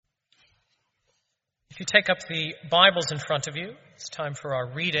If you take up the Bibles in front of you, it's time for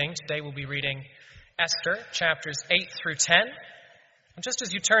our reading. Today we'll be reading Esther, chapters 8 through 10. And just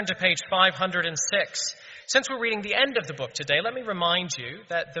as you turn to page 506, since we're reading the end of the book today, let me remind you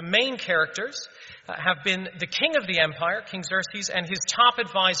that the main characters have been the king of the empire, King Xerxes, and his top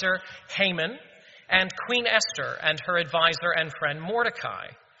advisor, Haman, and Queen Esther and her advisor and friend, Mordecai.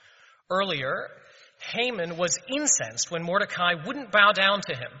 Earlier, Haman was incensed when Mordecai wouldn't bow down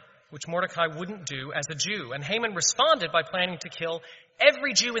to him, which Mordecai wouldn't do as a Jew. And Haman responded by planning to kill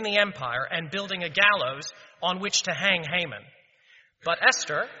every Jew in the empire and building a gallows on which to hang Haman. But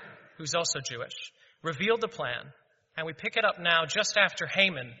Esther, who's also Jewish, revealed the plan, and we pick it up now just after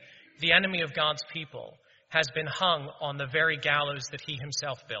Haman, the enemy of God's people, has been hung on the very gallows that he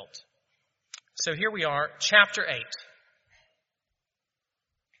himself built. So here we are, chapter 8.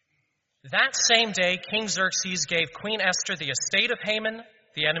 That same day, King Xerxes gave Queen Esther the estate of Haman,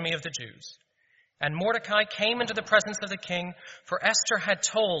 the enemy of the Jews. And Mordecai came into the presence of the king, for Esther had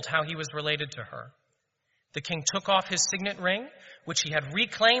told how he was related to her. The king took off his signet ring, which he had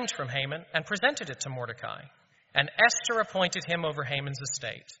reclaimed from Haman, and presented it to Mordecai. And Esther appointed him over Haman's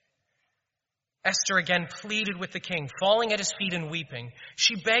estate. Esther again pleaded with the king, falling at his feet and weeping.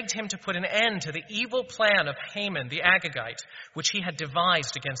 She begged him to put an end to the evil plan of Haman the Agagite, which he had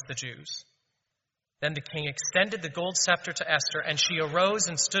devised against the Jews. Then the king extended the gold scepter to Esther, and she arose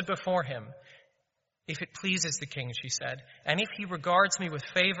and stood before him. If it pleases the king, she said, and if he regards me with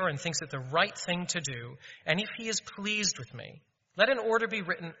favor and thinks it the right thing to do, and if he is pleased with me, let an order be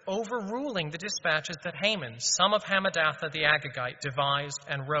written overruling the dispatches that Haman, son of Hammedatha the Agagite, devised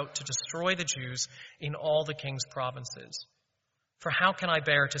and wrote to destroy the Jews in all the king's provinces. For how can I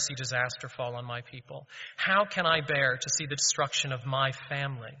bear to see disaster fall on my people? How can I bear to see the destruction of my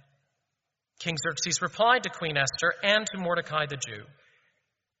family? King Xerxes replied to Queen Esther and to Mordecai the Jew,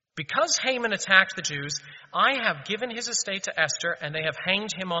 because Haman attacked the Jews, I have given his estate to Esther, and they have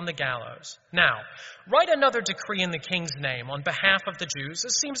hanged him on the gallows. Now, write another decree in the king's name on behalf of the Jews,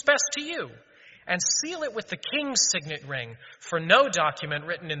 as seems best to you, and seal it with the king's signet ring, for no document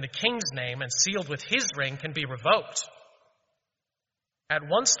written in the king's name and sealed with his ring can be revoked. At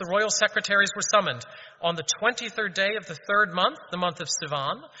once the royal secretaries were summoned. On the 23rd day of the third month, the month of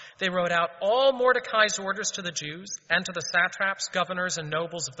Sivan, they wrote out all Mordecai's orders to the Jews and to the satraps, governors, and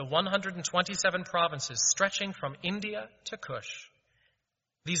nobles of the 127 provinces stretching from India to Cush.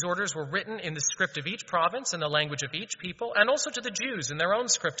 These orders were written in the script of each province and the language of each people, and also to the Jews in their own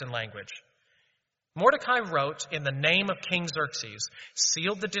script and language. Mordecai wrote in the name of King Xerxes,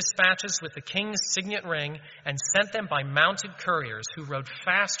 sealed the dispatches with the king's signet ring, and sent them by mounted couriers who rode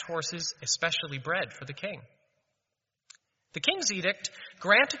fast horses, especially bred for the king. The king's edict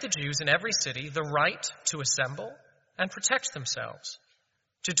granted the Jews in every city the right to assemble and protect themselves,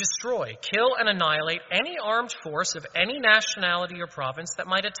 to destroy, kill, and annihilate any armed force of any nationality or province that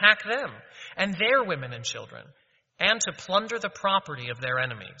might attack them and their women and children, and to plunder the property of their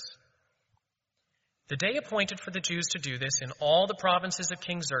enemies. The day appointed for the Jews to do this in all the provinces of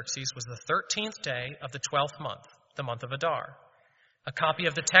King Xerxes was the 13th day of the 12th month, the month of Adar. A copy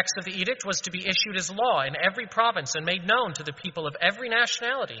of the text of the edict was to be issued as law in every province and made known to the people of every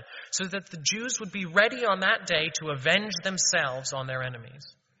nationality, so that the Jews would be ready on that day to avenge themselves on their enemies.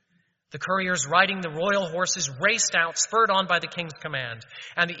 The couriers riding the royal horses raced out, spurred on by the king's command,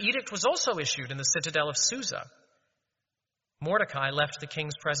 and the edict was also issued in the citadel of Susa. Mordecai left the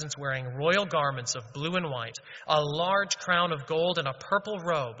king's presence wearing royal garments of blue and white, a large crown of gold, and a purple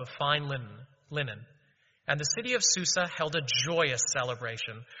robe of fine linen. And the city of Susa held a joyous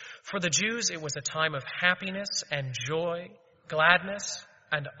celebration. For the Jews, it was a time of happiness and joy, gladness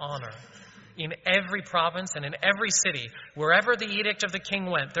and honor. In every province and in every city, wherever the edict of the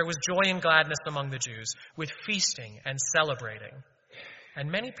king went, there was joy and gladness among the Jews, with feasting and celebrating. And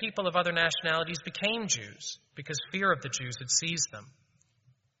many people of other nationalities became Jews because fear of the Jews had seized them.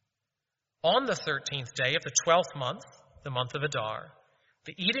 On the 13th day of the 12th month, the month of Adar,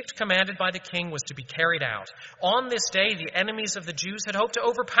 the edict commanded by the king was to be carried out. On this day, the enemies of the Jews had hoped to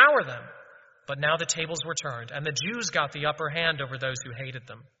overpower them, but now the tables were turned, and the Jews got the upper hand over those who hated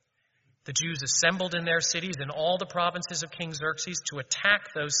them. The Jews assembled in their cities in all the provinces of King Xerxes to attack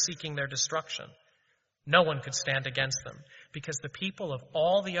those seeking their destruction. No one could stand against them, because the people of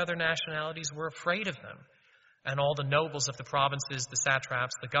all the other nationalities were afraid of them. And all the nobles of the provinces, the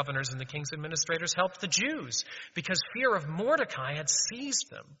satraps, the governors, and the king's administrators helped the Jews, because fear of Mordecai had seized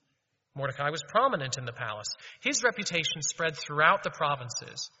them. Mordecai was prominent in the palace. His reputation spread throughout the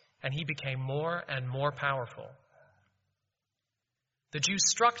provinces, and he became more and more powerful. The Jews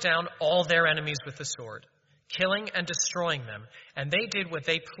struck down all their enemies with the sword, killing and destroying them, and they did what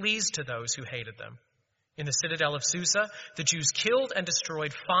they pleased to those who hated them. In the citadel of Susa, the Jews killed and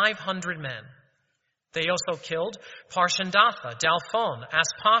destroyed 500 men. They also killed Parshandatha, Dalphon,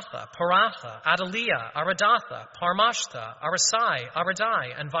 Aspatha, Paratha, Adaliah, Aradatha, Parmashtha, Arasai,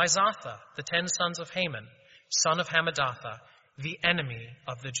 Aradai, and Vaizatha, the 10 sons of Haman, son of Hammedatha, the enemy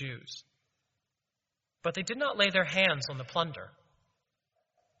of the Jews. But they did not lay their hands on the plunder.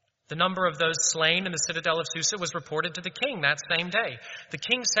 The number of those slain in the citadel of Susa was reported to the king that same day. The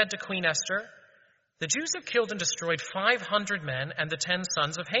king said to Queen Esther, "The Jews have killed and destroyed 500 men and the 10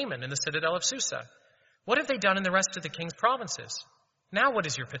 sons of Haman in the citadel of Susa. What have they done in the rest of the king's provinces? Now what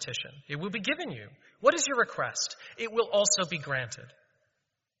is your petition? It will be given you. What is your request? It will also be granted."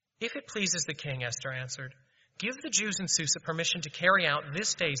 "If it pleases the king," Esther answered, "give the Jews in Susa permission to carry out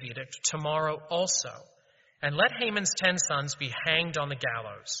this day's edict tomorrow also, and let Haman's 10 sons be hanged on the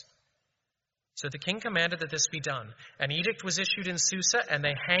gallows." So the king commanded that this be done. An edict was issued in Susa, and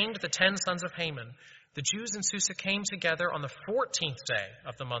they hanged the 10 sons of Haman. The Jews in Susa came together on the 14th day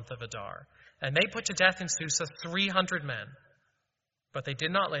of the month of Adar, and they put to death in Susa 300 men. But they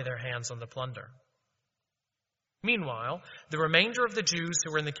did not lay their hands on the plunder. Meanwhile, the remainder of the Jews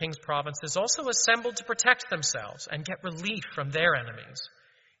who were in the king's provinces also assembled to protect themselves and get relief from their enemies.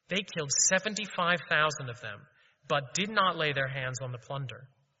 They killed 75,000 of them, but did not lay their hands on the plunder.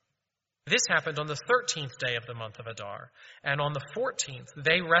 This happened on the 13th day of the month of Adar, and on the 14th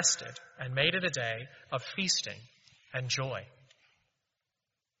they rested and made it a day of feasting and joy.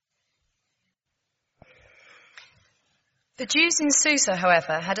 The Jews in Susa,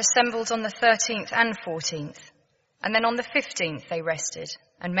 however, had assembled on the 13th and 14th, and then on the 15th they rested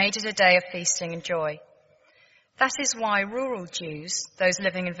and made it a day of feasting and joy. That is why rural Jews, those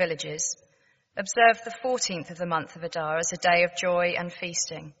living in villages, observed the 14th of the month of Adar as a day of joy and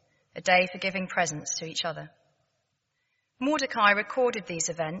feasting, a day for giving presents to each other. Mordecai recorded these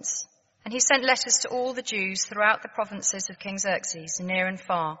events, and he sent letters to all the Jews throughout the provinces of King Xerxes, near and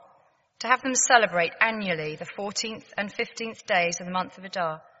far, to have them celebrate annually the 14th and 15th days of the month of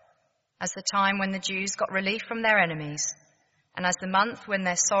Adar, as the time when the Jews got relief from their enemies, and as the month when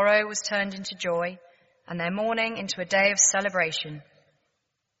their sorrow was turned into joy, and their mourning into a day of celebration.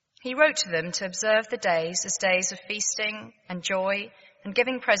 He wrote to them to observe the days as days of feasting and joy, and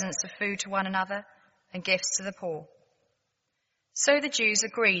giving presents of food to one another and gifts to the poor. So the Jews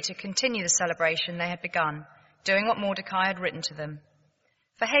agreed to continue the celebration they had begun, doing what Mordecai had written to them.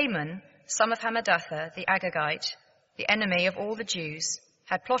 For Haman, son of Hammedatha, the Agagite, the enemy of all the Jews,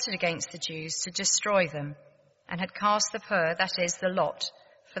 had plotted against the Jews to destroy them, and had cast the pur, that is, the lot,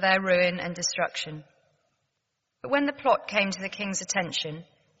 for their ruin and destruction. But when the plot came to the king's attention,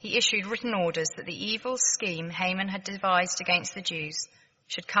 he issued written orders that the evil scheme Haman had devised against the Jews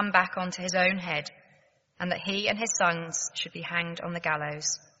should come back onto his own head, and that he and his sons should be hanged on the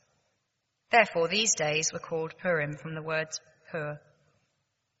gallows. Therefore these days were called Purim, from the word pur.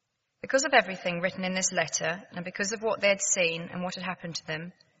 Because of everything written in this letter, and because of what they had seen and what had happened to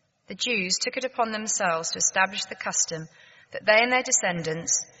them, the Jews took it upon themselves to establish the custom that they and their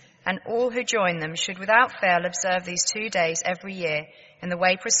descendants and all who join them should without fail observe these 2 days every year in the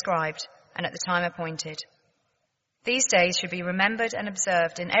way prescribed and at the time appointed. These days should be remembered and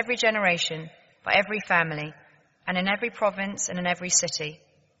observed in every generation, by every family, and in every province and in every city.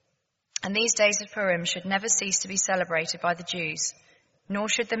 And these days of Purim should never cease to be celebrated by the Jews, nor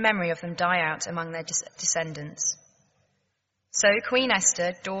should the memory of them die out among their descendants. So Queen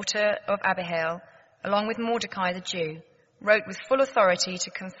Esther, daughter of Abihail, along with Mordecai the Jew, wrote with full authority to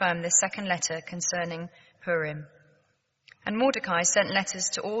confirm this second letter concerning Purim. And Mordecai sent letters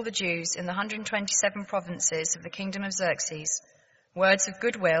to all the Jews in the 127 provinces of the kingdom of Xerxes, words of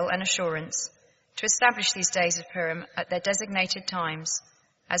goodwill and assurance, to establish these days of Purim at their designated times,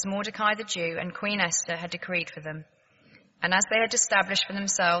 as Mordecai the Jew and Queen Esther had decreed for them, and as they had established for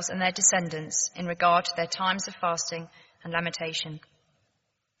themselves and their descendants in regard to their times of fasting and lamentation.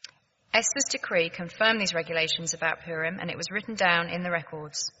 Esther's decree confirmed these regulations about Purim, and it was written down in the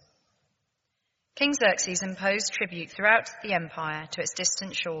records. King Xerxes imposed tribute throughout the empire to its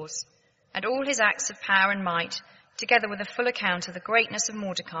distant shores, and all his acts of power and might, together with a full account of the greatness of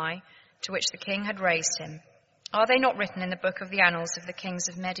Mordecai, to which the king had raised him, are they not written in the book of the annals of the kings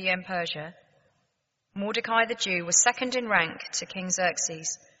of Media and Persia? Mordecai the Jew was second in rank to King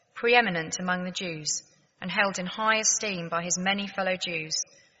Xerxes, preeminent among the Jews, and held in high esteem by his many fellow Jews,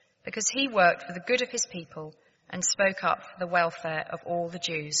 because he worked for the good of his people and spoke up for the welfare of all the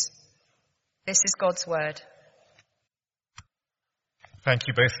Jews. This is God's word. Thank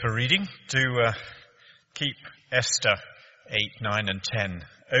you both for reading. Do keep Esther 8, 9 and 10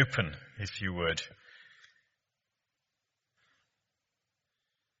 open, if you would.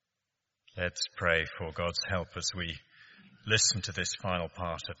 Let's pray for God's help as we listen to this final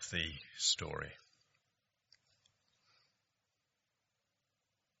part of the story.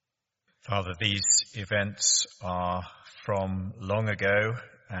 Father, these events are from long ago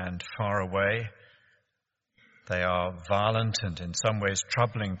and far away. They are violent and in some ways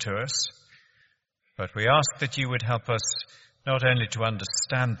troubling to us, but we ask that you would help us not only to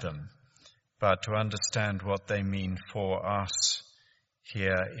understand them, but to understand what they mean for us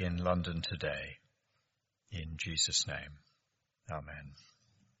here in London today. In Jesus' name, amen.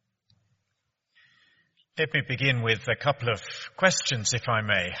 Let me begin with a couple of questions, if I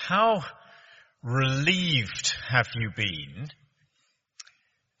may. How relieved have you been?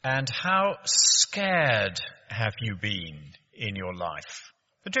 And how scared have you been in your life?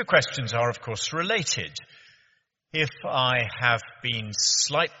 The two questions are, of course, related. If I have been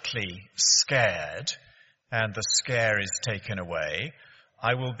slightly scared and the scare is taken away,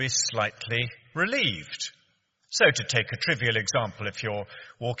 I will be slightly relieved. So to take a trivial example, if you're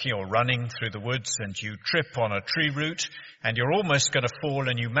walking or running through the woods and you trip on a tree root and you're almost going to fall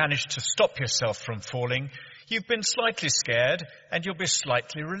and you manage to stop yourself from falling, you've been slightly scared and you'll be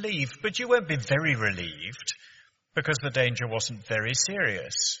slightly relieved, but you won't be very relieved because the danger wasn't very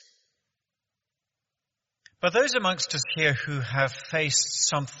serious. But those amongst us here who have faced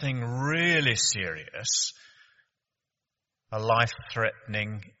something really serious, a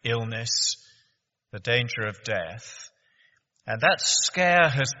life-threatening illness, the danger of death, and that scare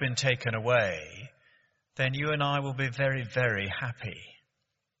has been taken away, then you and I will be very, very happy.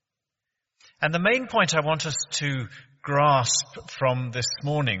 And the main point I want us to grasp from this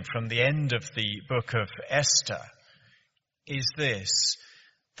morning, from the end of the book of Esther, is this,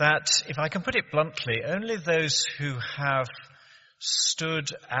 that, if I can put it bluntly, only those who have stood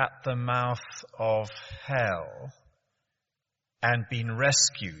at the mouth of hell and been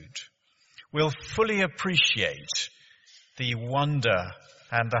rescued will fully appreciate the wonder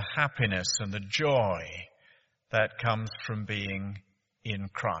and the happiness and the joy that comes from being in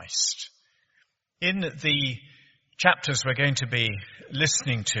Christ. In the chapters we're going to be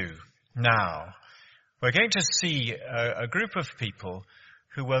listening to now, we're going to see a group of people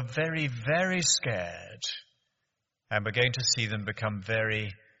who were very, very scared, and we're going to see them become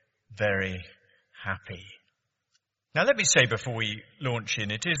very, very happy. Now let me say before we launch in,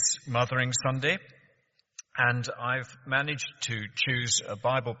 it is Mothering Sunday, and I've managed to choose a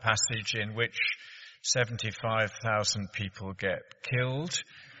Bible passage in which 75,000 people get killed,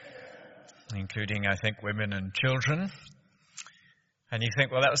 including, I think, women and children. And you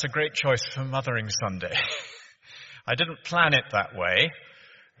think, well, that was a great choice for Mothering Sunday. I didn't plan it that way.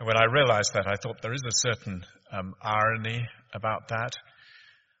 And when I realized that, I thought there is a certain irony about that.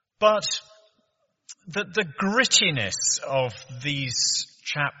 But the grittiness of these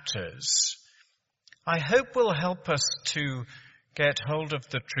chapters, I hope, will help us to get hold of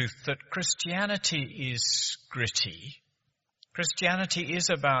the truth that Christianity is gritty. Christianity is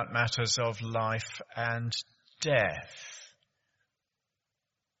about matters of life and death.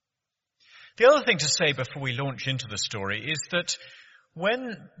 The other thing to say before we launch into the story is that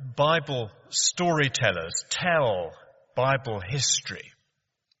when Bible storytellers tell Bible history,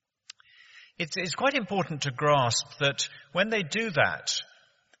 it's quite important to grasp that when they do that,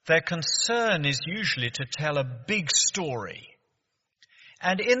 their concern is usually to tell a big story.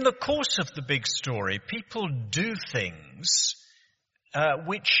 And in the course of the big story, people do things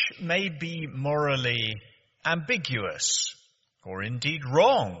which may be morally ambiguous or indeed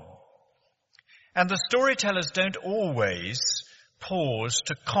wrong. And the storytellers don't always pause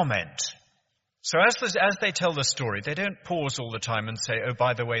to comment. So as they tell the story, they don't pause all the time and say, oh,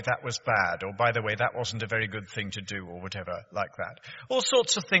 by the way, that was bad, or by the way, that wasn't a very good thing to do, or whatever like that. All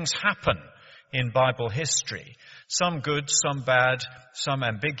sorts of things happen in Bible history. Some good, some bad, some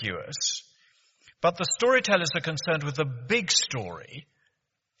ambiguous. But the storytellers are concerned with the big story,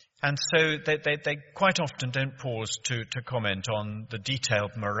 and so they quite often don't pause to comment on the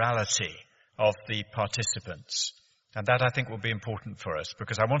detailed morality of the participants. And that, I think, will be important for us,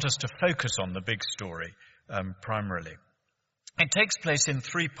 because I want us to focus on the big story primarily. It takes place in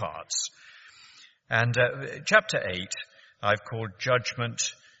 3 parts. And chapter 8, I've called Judgment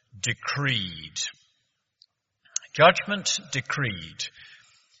Decreed. Judgment Decreed.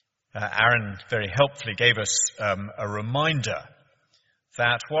 Aaron very helpfully gave us a reminder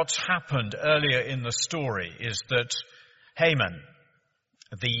that what's happened earlier in the story is that Haman,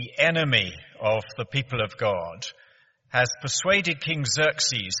 the enemy of the people of God, has persuaded King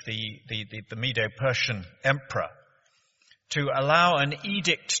Xerxes, the Medo-Persian emperor, to allow an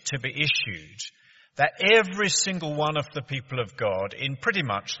edict to be issued that every single one of the people of God in pretty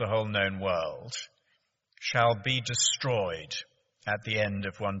much the whole known world shall be destroyed at the end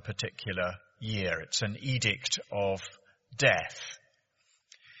of one particular year. It's an edict of death.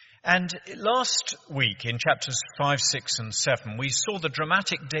 And last week in chapters 5, 6 and 7, we saw the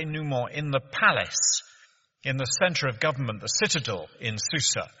dramatic denouement in the palace, in the center of government, the citadel in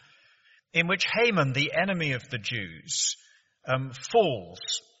Susa, in which Haman, the enemy of the Jews, falls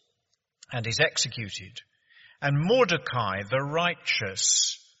and is executed. And Mordecai, the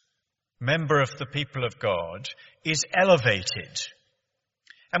righteous member of the people of God, is elevated.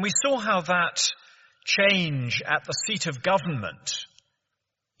 And we saw how that change at the seat of government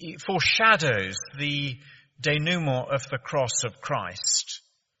foreshadows the denouement of the cross of Christ,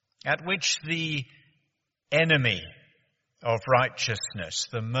 at which the enemy of righteousness,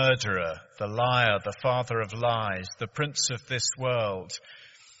 the murderer, the liar, the father of lies, the prince of this world,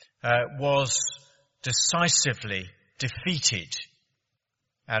 was decisively defeated.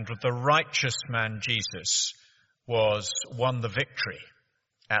 And the righteous man Jesus won the victory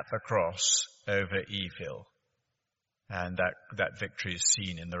at the cross over evil. And that victory is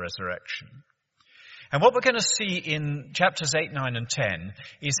seen in the resurrection. And what we're going to see in chapters 8, 9 and 10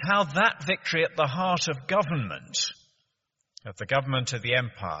 is how that victory at the heart of government, of the government of the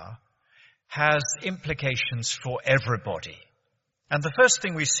empire, has implications for everybody. And the first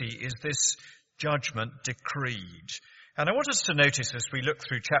thing we see is this judgment decreed. And I want us to notice as we look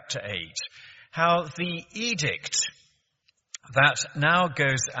through chapter 8 how the edict that now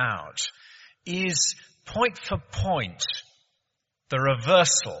goes out is point for point the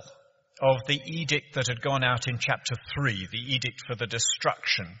reversal of the edict that had gone out in chapter 3, the edict for the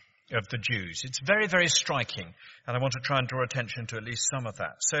destruction of the Jews. It's very, very striking, and I want to try and draw attention to at least some of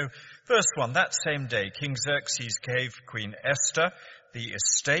that. So, verse 1, that same day, King Xerxes gave Queen Esther the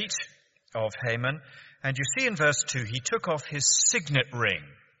estate of Haman, and you see in verse 2, he took off his signet ring.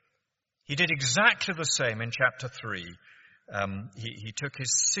 He did exactly the same in chapter 3. He took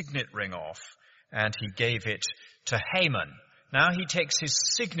his signet ring off, and he gave it to Haman. Now he takes his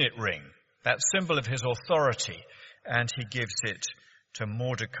signet ring, that symbol of his authority, and he gives it to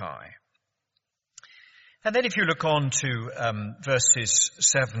Mordecai. And then if you look on to verses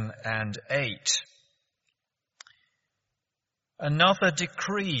 7 and 8, another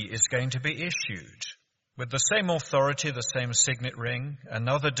decree is going to be issued. With the same authority, the same signet ring,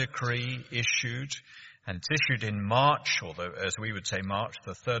 another decree issued, and it's issued in March, although as we would say March,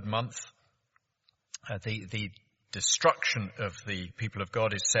 the third month. The destruction of the people of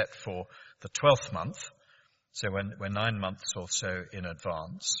God is set for the 12th month, so we're 9 months or so in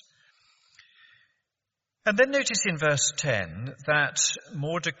advance. And then notice in verse 10 that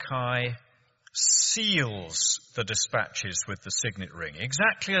Mordecai seals the dispatches with the signet ring,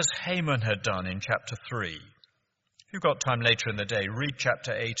 exactly as Haman had done in chapter 3. If you've got time later in the day, read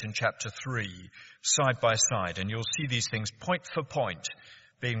chapter 8 and chapter 3 side by side, and you'll see these things point for point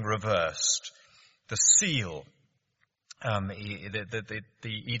being reversed. The seal,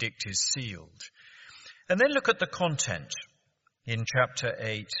 the edict is sealed. And then look at the content in chapter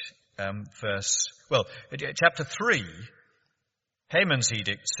 8, chapter 3, Haman's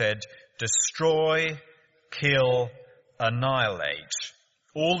edict said, destroy, kill, annihilate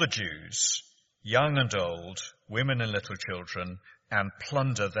all the Jews, young and old, women and little children, and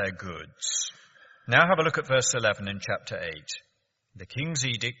plunder their goods. Now have a look at verse 11 in chapter 8. The king's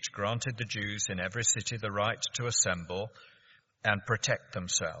edict granted the Jews in every city the right to assemble and protect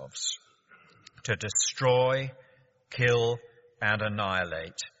themselves, to destroy, kill, and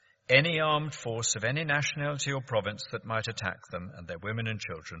annihilate any armed force of any nationality or province that might attack them and their women and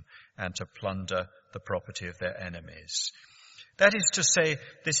children, and to plunder the property of their enemies. That is to say,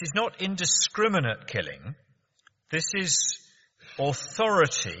 this is not indiscriminate killing. This is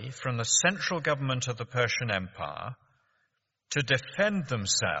authority from the central government of the Persian Empire to defend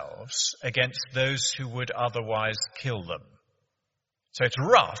themselves against those who would otherwise kill them. So it's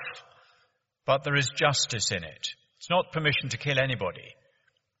rough, but there is justice in it. It's not permission to kill anybody.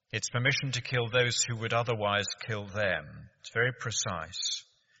 It's permission to kill those who would otherwise kill them. It's very precise.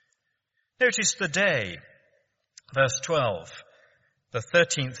 Notice the day, verse 12, the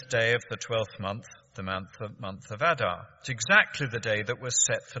 13th day of the 12th month, the month of Adar. It's exactly the day that was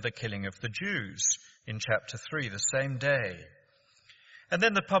set for the killing of the Jews in chapter 3, the same day. And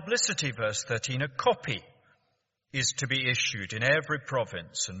then the publicity, verse 13, a copy is to be issued in every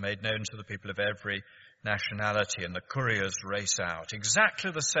province and made known to the people of every nationality, and the couriers race out.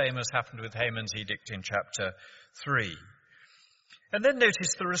 Exactly the same as happened with Haman's edict in chapter 3. And then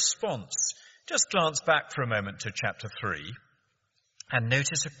notice the response. Just glance back for a moment to chapter 3 and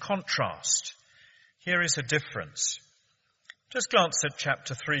notice a contrast. Here is a difference. Just glance at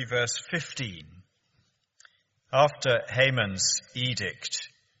chapter 3, verse 15. After Haman's edict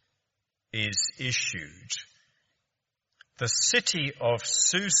is issued, the city of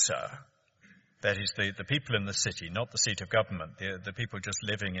Susa, that is the people in the city, not the seat of government, the people just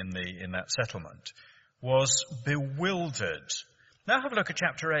living in that settlement, was bewildered. Now have a look at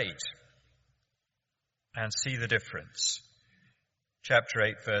chapter 8 and see the difference. Chapter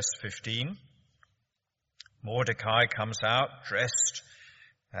 8, verse 15. Mordecai comes out dressed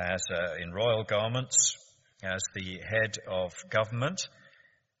as in royal garments as the head of government.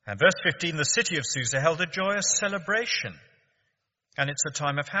 And verse 15, the city of Susa held a joyous celebration. And it's a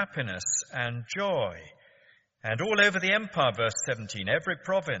time of happiness and joy. And all over the empire, verse 17, every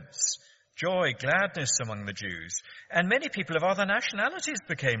province, joy, gladness among the Jews. And many people of other nationalities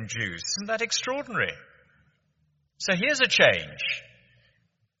became Jews. Isn't that extraordinary? So here's a change.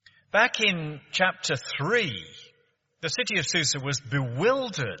 Back in chapter 3, the city of Susa was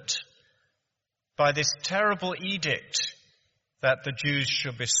bewildered by this terrible edict that the Jews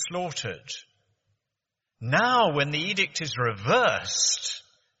should be slaughtered. Now, when the edict is reversed,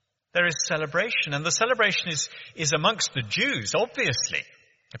 there is celebration, and the celebration is amongst the Jews, obviously.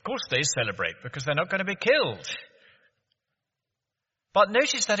 Of course they celebrate because they're not going to be killed. But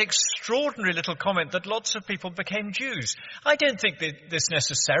notice that extraordinary little comment that lots of people became Jews. I don't think that this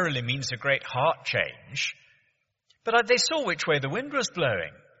necessarily means a great heart change, but they saw which way the wind was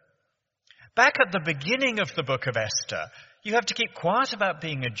blowing. Back at the beginning of the book of Esther, you have to keep quiet about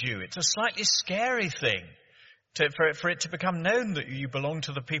being a Jew. It's a slightly scary thing for it to become known that you belong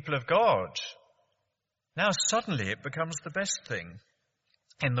to the people of God. Now suddenly it becomes the best thing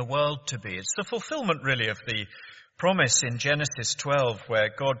in the world to be. It's the fulfillment really of the promise in Genesis 12 where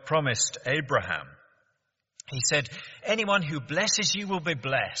God promised Abraham. He said, anyone who blesses you will be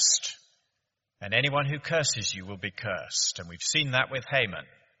blessed, and anyone who curses you will be cursed. And we've seen that with Haman,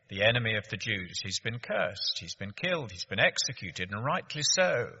 the enemy of the Jews. He's been cursed, he's been killed, he's been executed, and rightly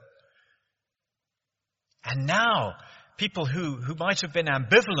so. And now, people who might have been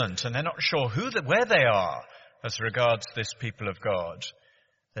ambivalent and they're not sure where they are as regards this people of God,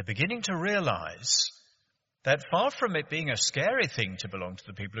 they're beginning to realize that far from it being a scary thing to belong to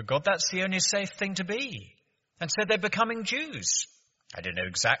the people of God, that's the only safe thing to be. And so they're becoming Jews. I don't know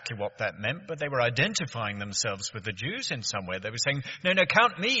exactly what that meant, but they were identifying themselves with the Jews in some way. They were saying, no,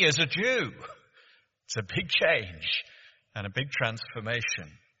 count me as a Jew. It's a big change and a big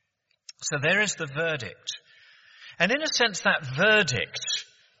transformation. So there is the verdict. And in a sense, that verdict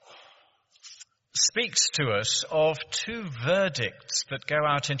speaks to us of two verdicts that go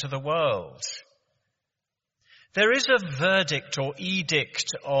out into the world. There is a verdict or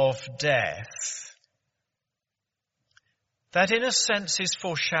edict of death that in a sense is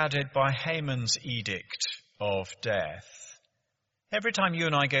foreshadowed by Haman's edict of death. Every time you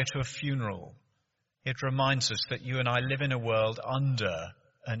and I go to a funeral, it reminds us that you and I live in a world under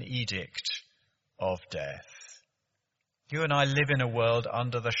an edict of death. You and I live in a world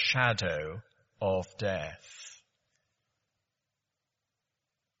under the shadow of death.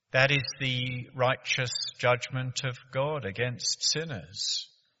 That is the righteous judgment of God against sinners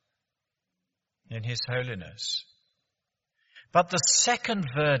in his holiness. But the second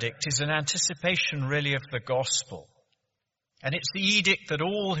verdict is an anticipation really of the gospel. And it's the edict that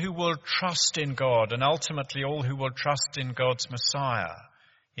all who will trust in God, and ultimately all who will trust in God's Messiah,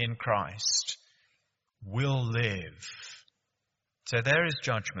 in Christ, will live. So there is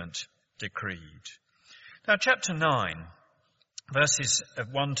judgment decreed. Now chapter 9. Verses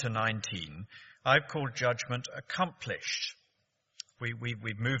 1 to 19, I've called judgment accomplished.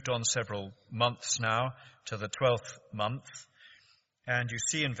 We've moved on several months now to the 12th month. And you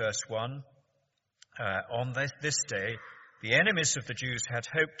see in verse 1, on this day, the enemies of the Jews had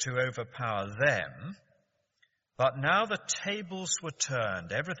hoped to overpower them, but now the tables were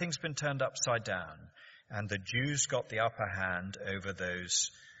turned. Everything's been turned upside down, and the Jews got the upper hand over those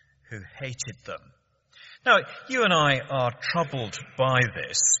who hated them. Now, you and I are troubled by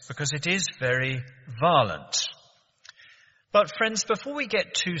this because it is very violent. But friends, before we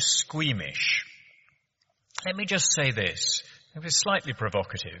get too squeamish, let me just say this. It was slightly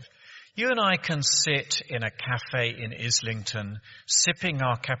provocative. You and I can sit in a cafe in Islington, sipping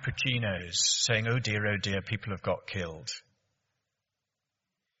our cappuccinos, saying, oh dear, people have got killed.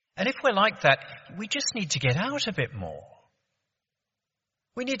 And if we're like that, we just need to get out a bit more.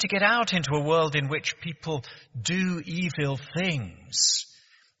 We need to get out into a world in which people do evil things,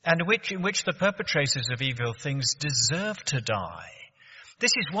 and in which the perpetrators of evil things deserve to die.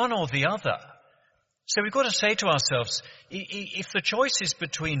 This is one or the other. So we've got to say to ourselves, if the choice is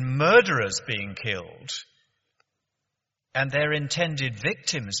between murderers being killed and their intended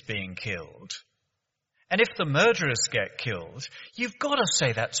victims being killed, and if the murderers get killed, you've got to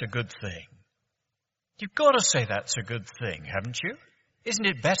say that's a good thing. You've got to say that's a good thing, haven't you? Isn't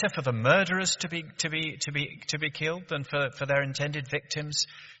it better for the murderers to be killed than for their intended victims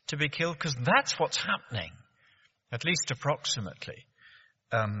to be killed? Because that's what's happening, at least approximately,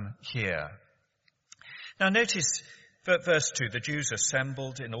 here. Now notice verse 2, the Jews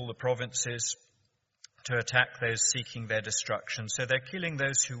assembled in all the provinces to attack those seeking their destruction. So they're killing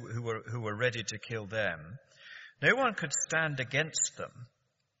those who were ready to kill them. No one could stand against them,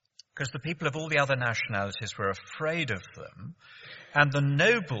 because the people of all the other nationalities were afraid of them, and the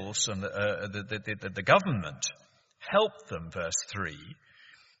nobles and the government helped them, verse 3,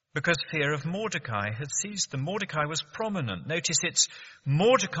 because fear of Mordecai had seized them. Mordecai was prominent. Notice it's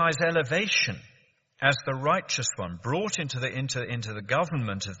Mordecai's elevation as the righteous one brought into the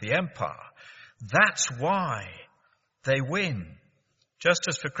government of the empire. That's why they win. Just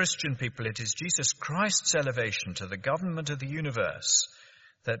as for Christian people, it is Jesus Christ's elevation to the government of the universe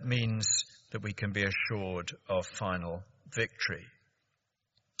that means that we can be assured of final victory.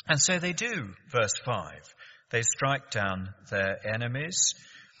 And so they do, verse 5. They strike down their enemies.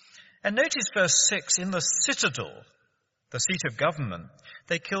 And notice verse 6, in the citadel, the seat of government,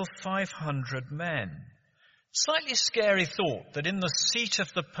 they kill 500 men. Slightly scary thought that in the seat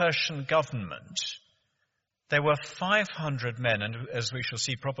of the Persian government, there were 500 men, and as we shall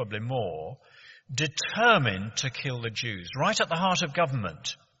see probably more, determined to kill the Jews. Right at the heart of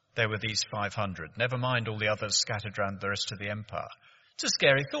government, there were these 500. Never mind all the others scattered around the rest of the empire. It's a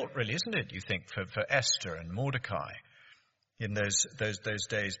scary thought, really, isn't it, you think, for Esther and Mordecai in those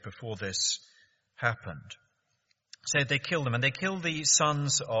days before this happened. So they kill them, and they kill the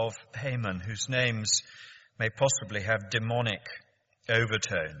sons of Haman, whose names may possibly have demonic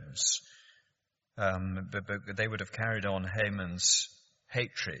overtones. But they would have carried on Haman's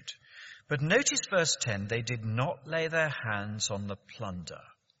hatred. But notice verse 10, they did not lay their hands on the plunder.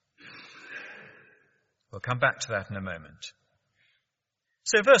 We'll come back to that in a moment.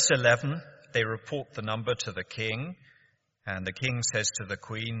 So verse 11, they report the number to the king, and the king says to the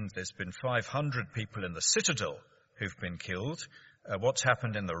queen, there's been 500 people in the citadel who've been killed. What's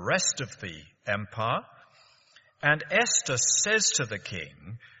happened in the rest of the empire? And Esther says to the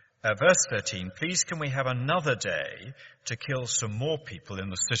king, verse 13, please can we have another day to kill some more people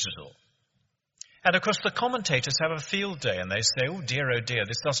in the citadel? And of course the commentators have a field day and they say, oh dear,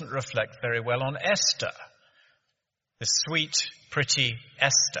 this doesn't reflect very well on Esther. The sweet, pretty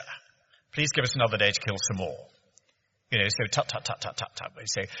Esther. Please give us another day to kill some more. So tut. They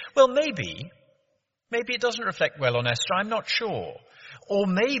say, well, maybe it doesn't reflect well on Esther, I'm not sure. Or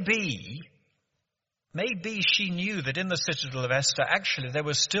maybe she knew that in the citadel of Esther, actually, there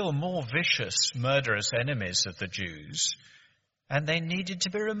were still more vicious, murderous enemies of the Jews, and they needed to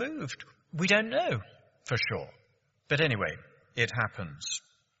be removed. We don't know for sure. But anyway, it happens.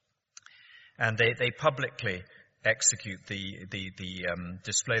 And they publicly execute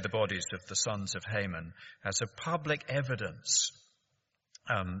display the bodies of the sons of Haman as a public evidence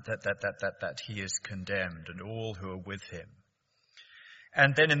that he is condemned and all who are with him.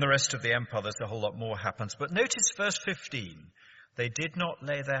 And then in the rest of the empire, there's a whole lot more happens. But notice verse 15. They did not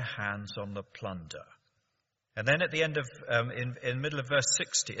lay their hands on the plunder. And then at the end of, in middle of verse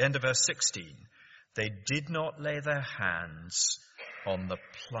 16, end of verse 16, they did not lay their hands on the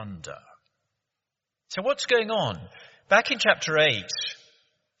plunder. So what's going on? Back in chapter 8,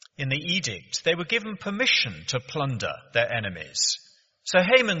 in the edict, they were given permission to plunder their enemies. So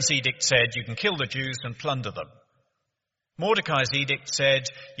Haman's edict said, you can kill the Jews and plunder them. Mordecai's edict said,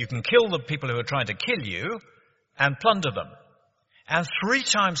 you can kill the people who are trying to kill you and plunder them. And 3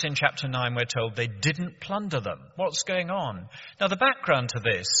 times in chapter 9 we're told they didn't plunder them. What's going on? Now the background to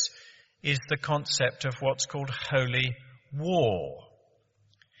this is the concept of what's called holy war.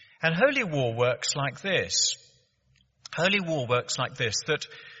 And holy war works like this. Holy war works like this,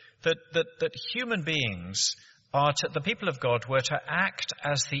 that human beings the people of God were to act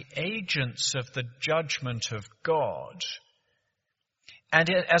as the agents of the judgment of God, and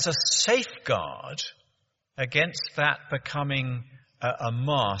as a safeguard against that becoming a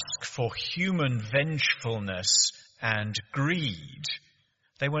mask for human vengefulness and greed.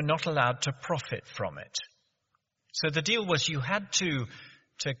 They were not allowed to profit from it. So the deal was you had to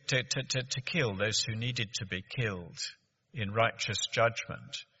kill those who needed to be killed in righteous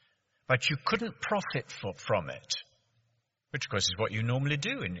judgment. But you couldn't profit from it, which of course is what you normally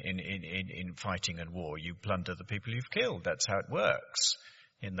do in fighting and war. You plunder the people you've killed. That's how it works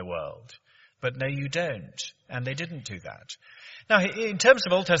in the world. But no, you don't. And they didn't do that. Now, in terms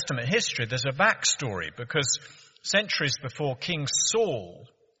of Old Testament history, there's a backstory, because centuries before, King Saul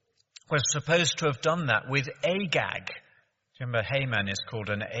was supposed to have done that with Agag. Remember, Haman is called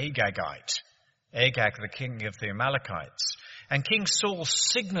an Agagite. Agag, the king of the Amalekites. And King Saul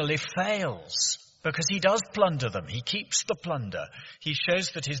signally fails, because he does plunder them. He keeps the plunder. He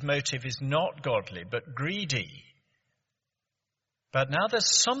shows that his motive is not godly, but greedy. But now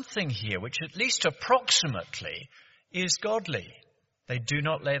there's something here which at least approximately is godly. They do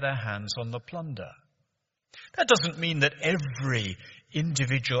not lay their hands on the plunder. That doesn't mean that every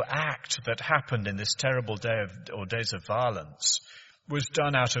individual act that happened in this terrible days of violence was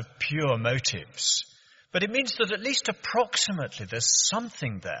done out of pure motives. But it means that at least approximately there's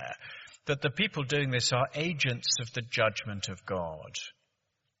something there, that the people doing this are agents of the judgment of God.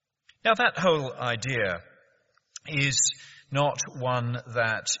 Now, that whole idea is not one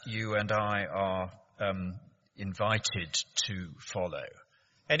that you and I are invited to follow.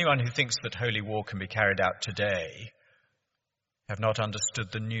 Anyone who thinks that holy war can be carried out today have not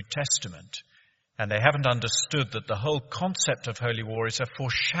understood the New Testament, and they haven't understood that the whole concept of holy war is a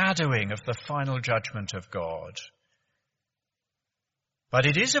foreshadowing of the final judgment of God. But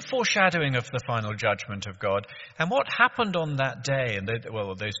it is a foreshadowing of the final judgment of God. And what happened on that day, and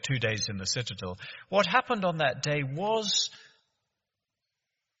those 2 days in the citadel, what happened on that day was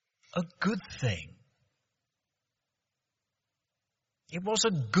a good thing. It was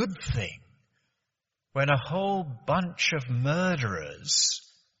a good thing when a whole bunch of murderers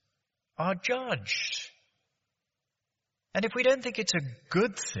are judged. And if we don't think it's a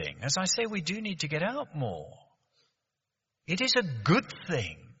good thing, as I say, we do need to get out more. It is a good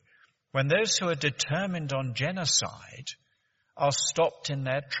thing when those who are determined on genocide are stopped in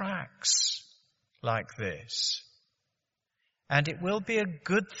their tracks like this. And it will be a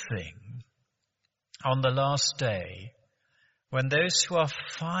good thing on the last day when those who are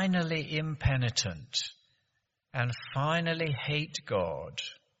finally impenitent and finally hate God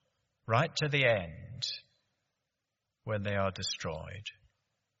right to the end, when they are destroyed.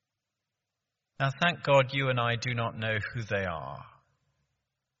 Now, thank God you and I do not know who they are.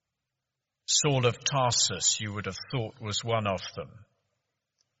 Saul of Tarsus, you would have thought, was one of them.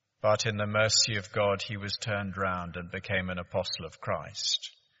 But in the mercy of God, he was turned round and became an apostle of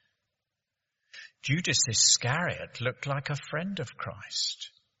Christ. Judas Iscariot looked like a friend of Christ,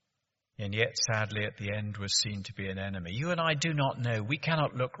 and yet sadly at the end was seen to be an enemy. You and I do not know. We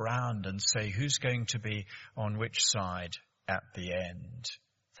cannot look round and say who's going to be on which side at the end.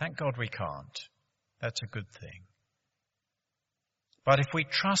 Thank God we can't. That's a good thing. But if we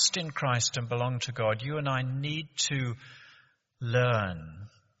trust in Christ and belong to God, you and I need to learn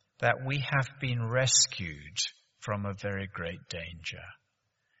that we have been rescued from a very great danger.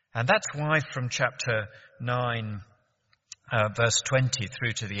 And that's why from chapter 9, verse 20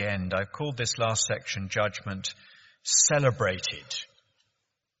 through to the end, I've called this last section Judgment Celebrated.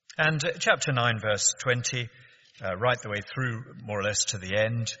 And chapter 9, verse 20, right the way through more or less to the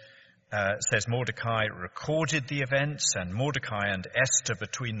end, says Mordecai recorded the events, and Mordecai and Esther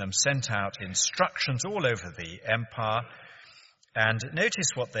between them sent out instructions all over the empire. And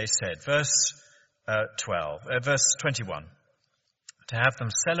notice what they said, verse 21. To have them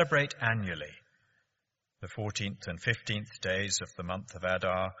celebrate annually the 14th and 15th days of the month of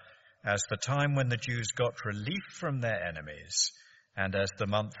Adar as the time when the Jews got relief from their enemies, and as the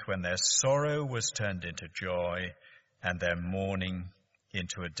month when their sorrow was turned into joy and their mourning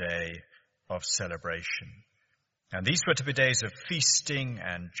into a day of celebration. And these were to be days of feasting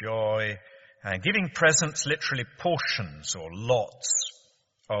and joy and giving presents, literally portions or lots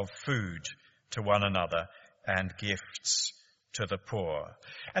of food to one another, and gifts to the poor.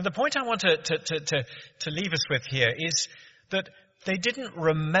 And the point I want to leave us with here is that they didn't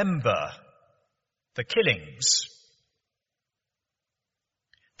remember the killings.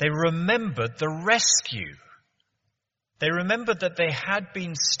 They remembered the rescue. They remembered that they had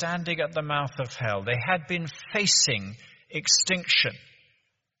been standing at the mouth of hell. They had been facing extinction.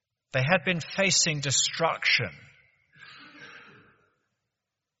 They had been facing destruction.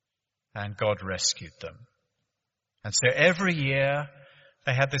 And God rescued them. And so every year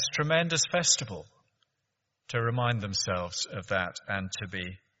they had this tremendous festival to remind themselves of that and to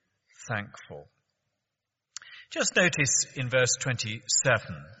be thankful. Just notice in verse 27,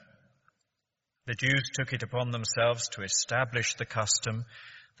 the Jews took it upon themselves to establish the custom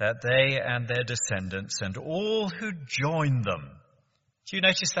that they and their descendants and all who join them. Do you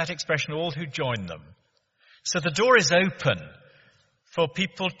notice that expression, all who join them? So the door is open for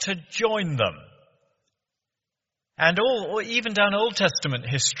people to join them. And even down Old Testament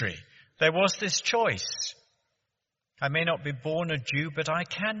history, there was this choice. I may not be born a Jew, but I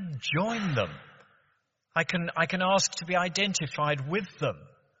can join them. I can ask to be identified with them.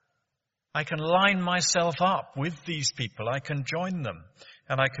 I can line myself up with these people. I can join them,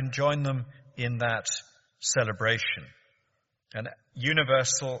 and I can join them in that celebration. An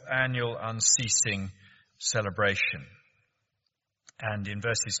universal, annual, unceasing celebration. And in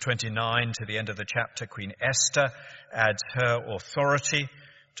verses 29 to the end of the chapter, Queen Esther adds her authority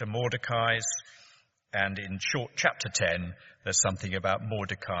to Mordecai's. And in chapter 10, there's something about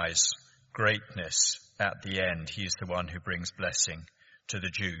Mordecai's greatness at the end. He's the one who brings blessing to the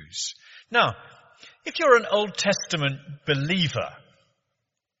Jews. Now, if you're an Old Testament believer,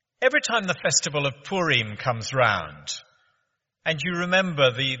 every time the festival of Purim comes round, and you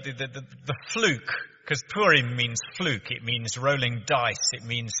remember the fluke, because Purim means fluke, it means rolling dice, it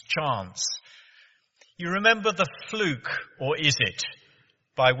means chance. You remember the fluke, or is it,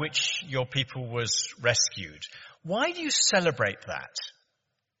 by which your people was rescued. Why do you celebrate that?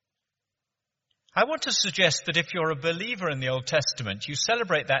 I want to suggest that if you're a believer in the Old Testament, you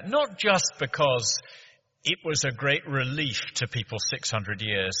celebrate that not just because it was a great relief to people 600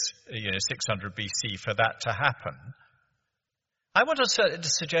 BC for that to happen. I want to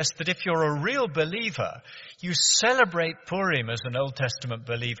suggest that if you're a real believer, you celebrate Purim as an Old Testament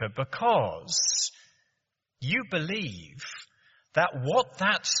believer because you believe that what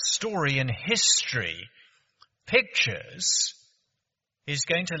that story in history pictures is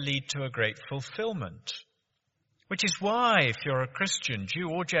going to lead to a great fulfillment. Which is why, if you're a Christian, Jew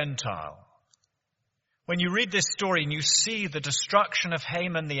or Gentile, when you read this story and you see the destruction of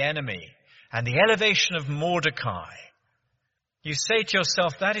Haman the enemy and the elevation of Mordecai, you say to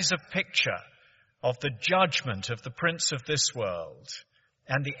yourself, that is a picture of the judgment of the prince of this world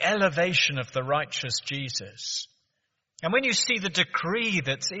and the elevation of the righteous Jesus. And when you see the decree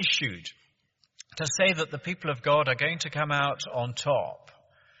that's issued to say that the people of God are going to come out on top,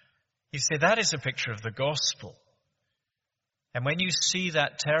 you say that is a picture of the gospel. And when you see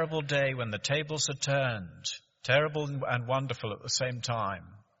that terrible day when the tables are turned, terrible and wonderful at the same time,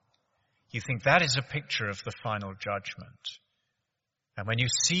 you think that is a picture of the final judgment. And when you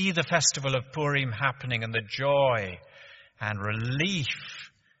see the festival of Purim happening and the joy and relief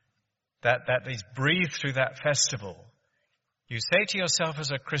that is breathed through that festival, you say to yourself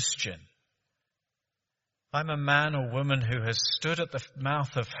as a Christian, I'm a man or woman who has stood at the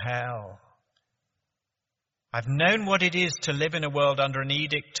mouth of hell. I've known what it is to live in a world under an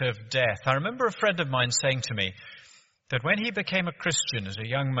edict of death. I remember a friend of mine saying to me that when he became a Christian as a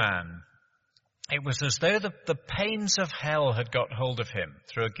young man, it was as though the pains of hell had got hold of him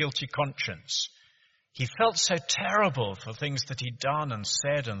through a guilty conscience. He felt so terrible for things that he'd done and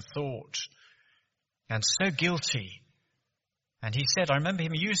said and thought, and so guilty. And he said, I remember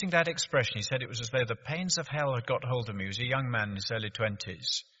him using that expression. He said it was as though the pains of hell had got hold of him. He was a young man in his early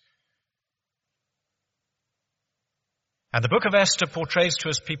 20s. And the book of Esther portrays to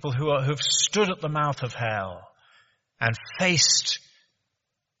us people who've stood at the mouth of hell and faced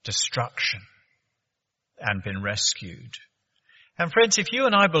destruction and been rescued. And friends, if you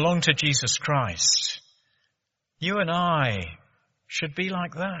and I belong to Jesus Christ, you and I should be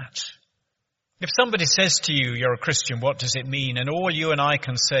like that. If somebody says to you, you're a Christian, what does it mean? And all you and I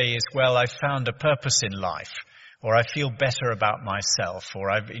can say is, well, I've found a purpose in life, or I feel better about myself, or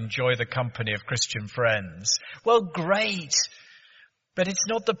I enjoy the company of Christian friends. Well, great. But it's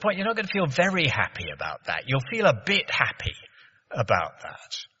not the point. You're not going to feel very happy about that. You'll feel a bit happy about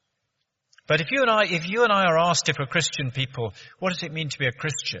that. But if you and I are asked, if we're Christian people, what does it mean to be a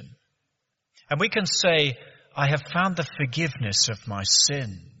Christian? And we can say, I have found the forgiveness of my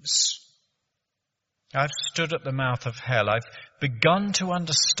sins. I've stood at the mouth of hell. I've begun to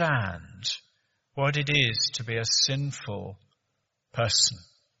understand what it is to be a sinful person,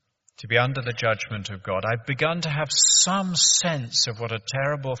 to be under the judgment of God. I've begun to have some sense of what a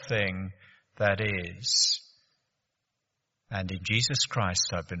terrible thing that is. And in Jesus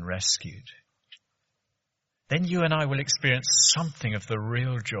Christ, I've been rescued. Then you and I will experience something of the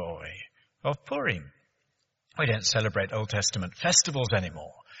real joy of Purim. We don't celebrate Old Testament festivals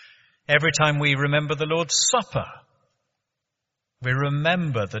anymore. Every time we remember the Lord's Supper, we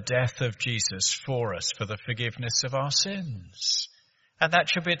remember the death of Jesus for us, for the forgiveness of our sins. And that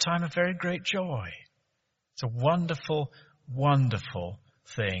should be a time of very great joy. It's a wonderful, wonderful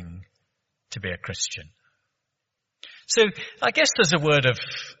thing to be a Christian. So I guess there's a word of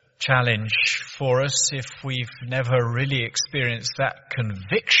challenge for us if we've never really experienced that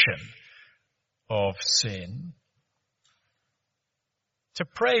conviction of sin. To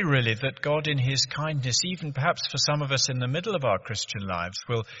pray really that God in his kindness, even perhaps for some of us in the middle of our Christian lives,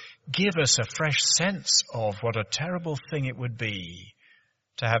 will give us a fresh sense of what a terrible thing it would be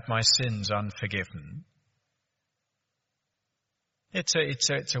to have my sins unforgiven. It's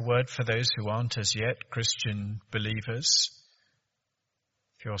a word for those who aren't as yet Christian believers.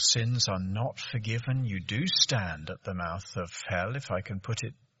 If your sins are not forgiven, you do stand at the mouth of hell, if I can put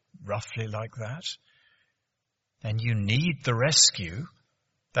it roughly like that. Then you need the rescue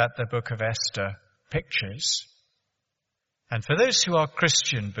that the book of Esther pictures. And for those who are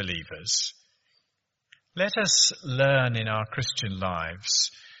Christian believers, let us learn in our Christian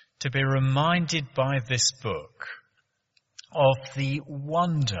lives to be reminded by this book of the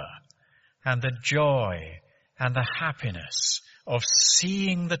wonder and the joy and the happiness of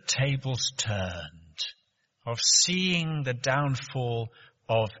seeing the tables turned, of seeing the downfall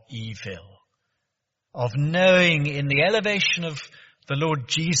of evil, of knowing in the elevation of the Lord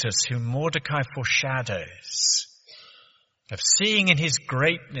Jesus, whom Mordecai foreshadows, of seeing in his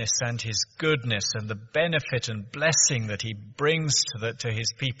greatness and his goodness and the benefit and blessing that he brings to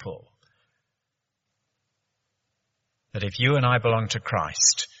his people, that if you and I belong to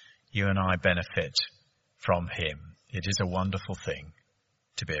Christ, you and I benefit from him. It is a wonderful thing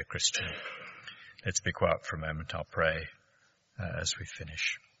to be a Christian. Let's be quiet for a moment. I'll pray as we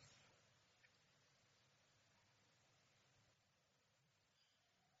finish.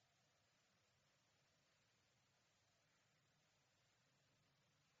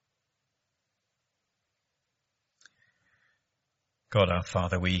 God our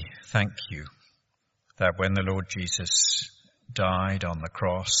Father, we thank you that when the Lord Jesus died on the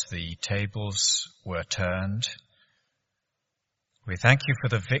cross, the tables were turned. We thank you for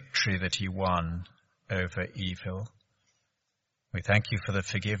the victory that he won over evil. We thank you for the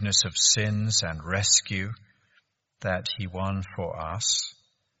forgiveness of sins and rescue that he won for us.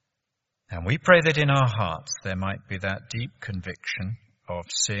 And we pray that in our hearts there might be that deep conviction of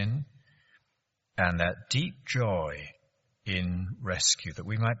sin and that deep joy in rescue, that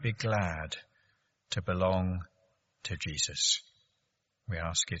we might be glad to belong to Jesus. We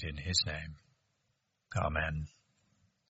ask it in his name. Amen.